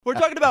We're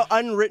talking about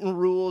unwritten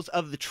rules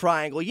of the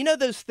triangle. You know,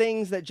 those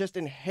things that just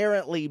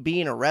inherently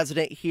being a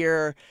resident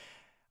here,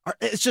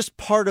 it's just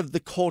part of the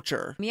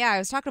culture. Yeah, I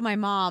was talking to my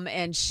mom,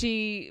 and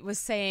she was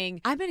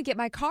saying, I'm going to get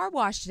my car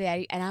washed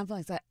today. And I'm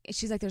like,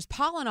 she's like, there's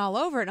pollen all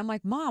over it. And I'm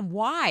like, Mom,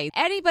 why?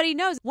 Anybody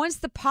knows once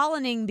the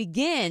pollinating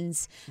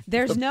begins,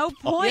 there's no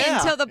point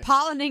until the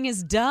pollinating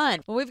is done.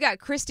 Well, we've got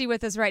Christy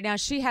with us right now.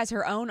 She has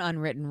her own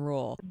unwritten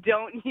rule.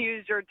 Don't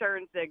use your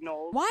turn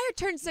signals. Why are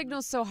turn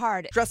signals so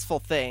hard?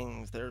 Stressful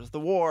things. There's the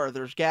war,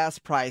 there's gas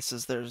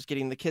prices, there's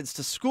getting the kids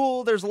to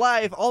school, there's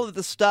life, all of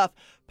this stuff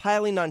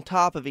piling on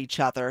top of each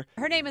other.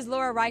 Her name is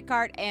Laura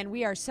Reichart, and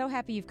we are so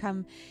happy you've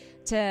come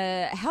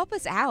to help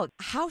us out.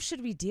 How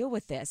should we deal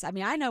with this? I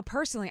mean, I know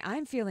personally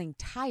I'm feeling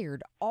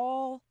tired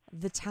all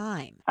the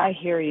time. I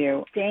hear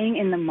you. Staying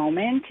in the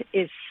moment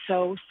is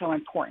so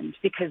important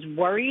because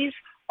worries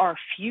are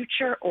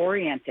future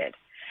oriented.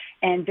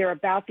 And they're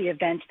about the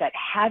events that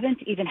haven't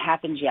even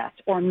happened yet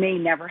or may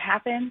never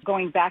happen.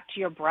 Going back to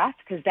your breath,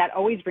 because that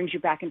always brings you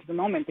back into the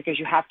moment because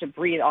you have to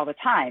breathe all the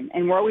time.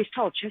 And we're always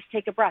told, just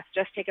take a breath,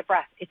 just take a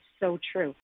breath. It's so true.